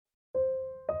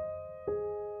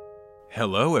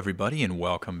Hello, everybody, and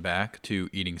welcome back to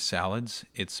Eating Salads.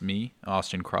 It's me,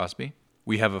 Austin Crosby.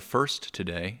 We have a first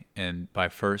today, and by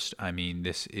first, I mean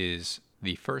this is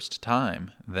the first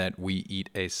time that we eat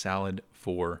a salad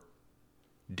for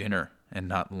dinner and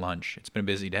not lunch. It's been a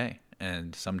busy day,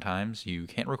 and sometimes you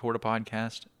can't record a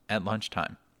podcast at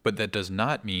lunchtime. But that does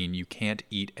not mean you can't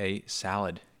eat a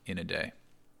salad in a day.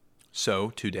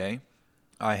 So, today,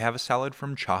 I have a salad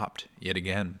from Chopped, yet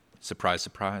again. Surprise,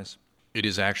 surprise. It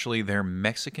is actually their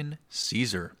Mexican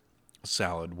Caesar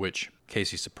salad, which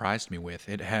Casey surprised me with.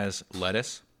 It has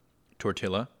lettuce,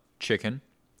 tortilla, chicken,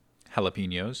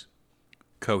 jalapenos,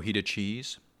 cojita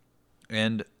cheese,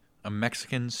 and a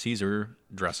Mexican Caesar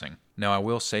dressing. Now, I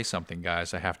will say something,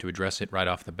 guys. I have to address it right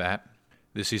off the bat.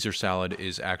 The Caesar salad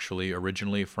is actually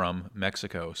originally from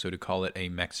Mexico, so to call it a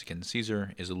Mexican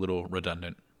Caesar is a little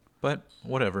redundant. But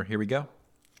whatever, here we go.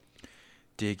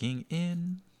 Digging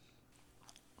in.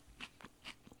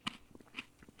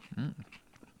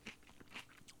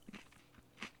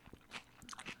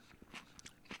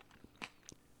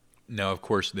 Now, of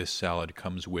course, this salad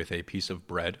comes with a piece of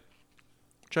bread,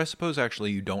 which I suppose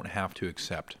actually you don't have to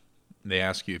accept. They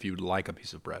ask you if you would like a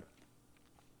piece of bread,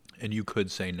 and you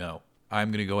could say no. I'm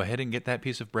going to go ahead and get that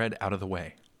piece of bread out of the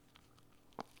way.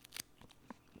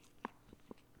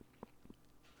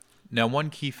 Now, one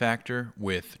key factor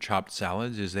with Chopped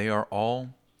salads is they are all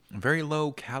very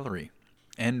low calorie.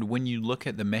 And when you look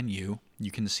at the menu,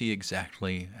 you can see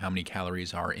exactly how many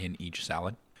calories are in each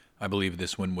salad. I believe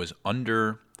this one was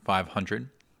under 500.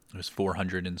 It was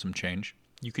 400 and some change.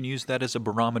 You can use that as a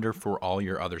barometer for all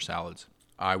your other salads.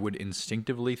 I would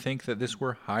instinctively think that this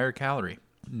were higher calorie.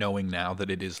 Knowing now that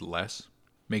it is less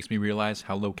makes me realize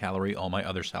how low calorie all my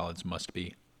other salads must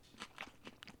be.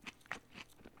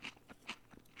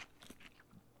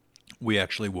 We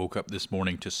actually woke up this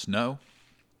morning to snow,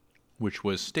 which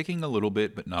was sticking a little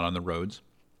bit, but not on the roads.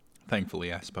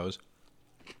 Thankfully, I suppose.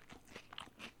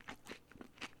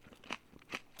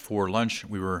 For lunch,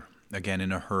 we were again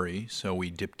in a hurry, so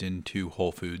we dipped into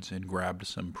Whole Foods and grabbed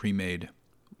some pre-made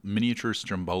miniature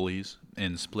strombolis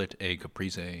and split a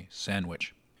caprese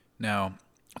sandwich. Now,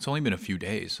 it's only been a few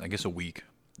days, I guess a week,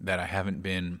 that I haven't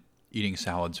been eating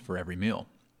salads for every meal.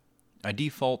 I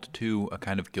default to a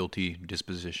kind of guilty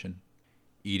disposition.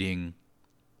 Eating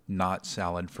not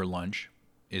salad for lunch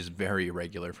is very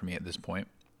irregular for me at this point.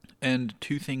 And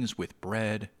two things with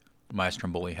bread. My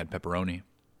stromboli had pepperoni.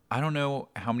 I don't know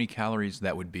how many calories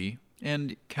that would be,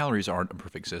 and calories aren't a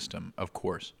perfect system, of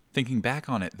course. Thinking back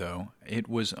on it, though, it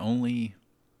was only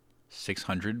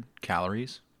 600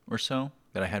 calories or so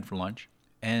that I had for lunch,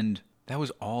 and that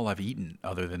was all I've eaten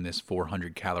other than this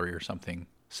 400 calorie or something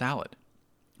salad.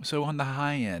 So on the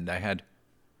high end, I had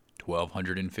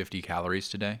 1,250 calories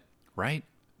today, right?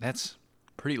 That's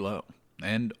pretty low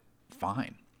and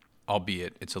fine.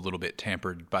 Albeit it's a little bit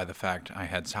tampered by the fact I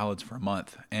had salads for a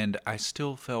month and I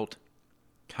still felt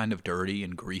kind of dirty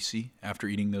and greasy after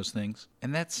eating those things.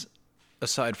 And that's,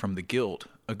 aside from the guilt,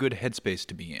 a good headspace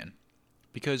to be in.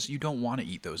 Because you don't want to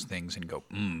eat those things and go,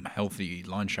 healthy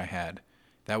lunch I had.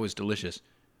 That was delicious.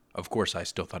 Of course, I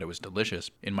still thought it was delicious.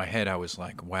 In my head, I was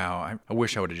like, wow, I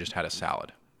wish I would have just had a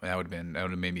salad. That would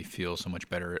have made me feel so much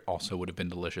better. It also would have been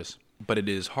delicious. But it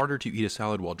is harder to eat a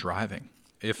salad while driving.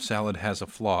 If salad has a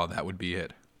flaw, that would be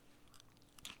it.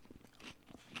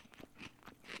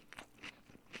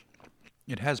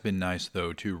 It has been nice,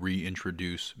 though, to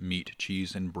reintroduce meat,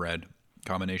 cheese, and bread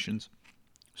combinations,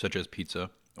 such as pizza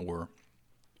or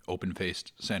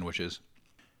open-faced sandwiches,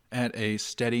 at a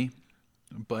steady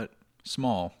but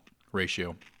small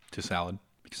ratio to salad,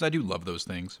 because I do love those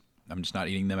things. I'm just not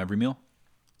eating them every meal.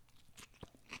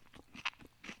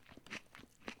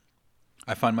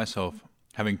 I find myself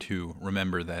having to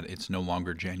remember that it's no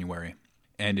longer January,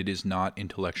 and it is not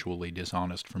intellectually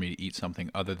dishonest for me to eat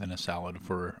something other than a salad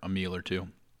for a meal or two.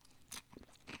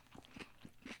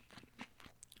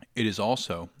 It is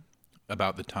also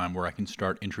about the time where I can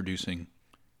start introducing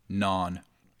non-salad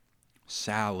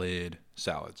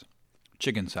salads,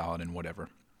 chicken salad and whatever,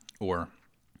 or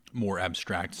more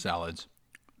abstract salads.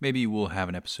 Maybe we'll have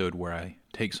an episode where I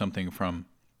take something from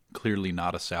clearly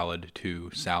not a salad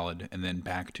to salad, and then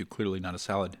back to clearly not a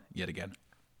salad yet again.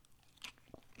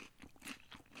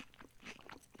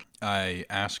 I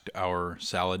asked our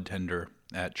salad tender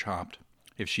at Chopped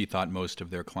if she thought most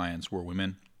of their clients were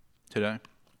women today.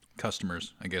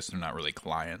 Customers, I guess they're not really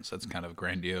clients, that's kind of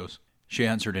grandiose. She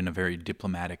answered in a very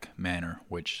diplomatic manner,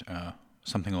 which,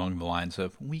 something along the lines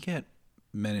of, we get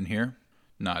men in here.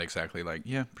 Not exactly like,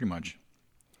 yeah, pretty much.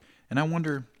 And I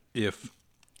wonder if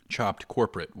Chopped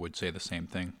corporate would say the same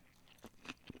thing.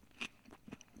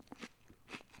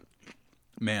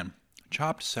 Man,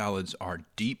 Chopped salads are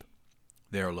deep,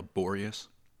 they are laborious,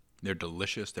 they're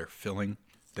delicious, they're filling,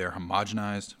 they're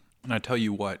homogenized. And I tell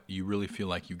you what, you really feel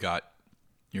like you got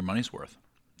your money's worth.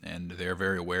 And they're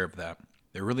very aware of that.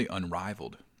 They're really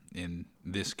unrivaled in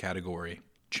this category.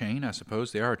 Chain, I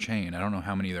suppose. They are a chain. I don't know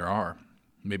how many there are.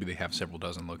 Maybe they have several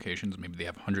dozen locations. Maybe they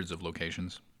have hundreds of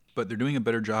locations. But they're doing a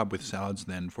better job with salads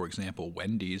than, for example,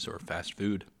 Wendy's or fast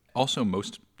food. Also,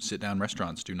 most sit-down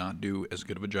restaurants do not do as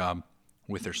good of a job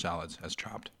with their salads as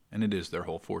Chopped. And it is their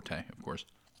whole forte, of course.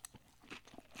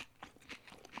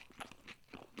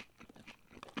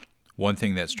 One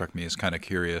thing that struck me as kind of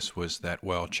curious was that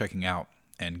while checking out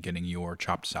and getting your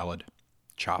chopped salad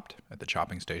chopped at the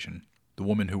chopping station, the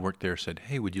woman who worked there said,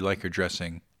 "Hey, would you like your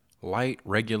dressing light,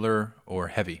 regular, or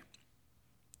heavy?"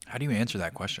 How do you answer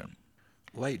that question?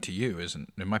 Light to you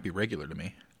isn't, it might be regular to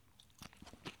me.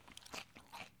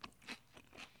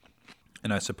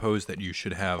 And I suppose that you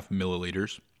should have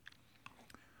milliliters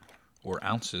or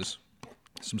ounces,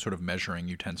 some sort of measuring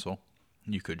utensil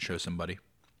you could show somebody.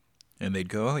 And they'd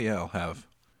go, "Oh yeah, I'll have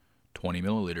 20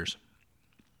 milliliters.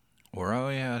 Or, "Oh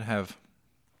yeah, I'd have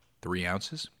 3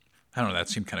 ounces. I don't know, that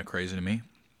seemed kind of crazy to me.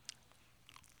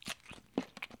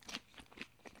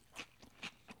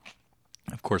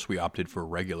 Of course, we opted for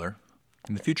regular.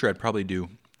 In the future, I'd probably do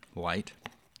light.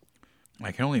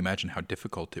 I can only imagine how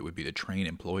difficult it would be to train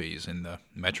employees in the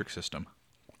metric system.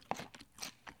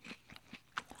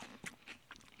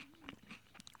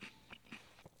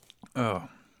 Oh,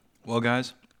 well,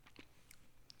 guys,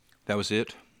 that was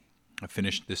it. I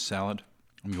finished this salad.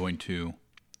 I'm going to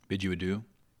bid you adieu.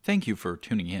 Thank you for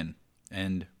tuning in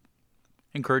and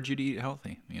encourage you to eat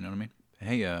healthy. You know what I mean?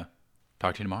 Hey,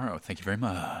 talk to you tomorrow. Thank you very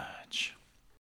much.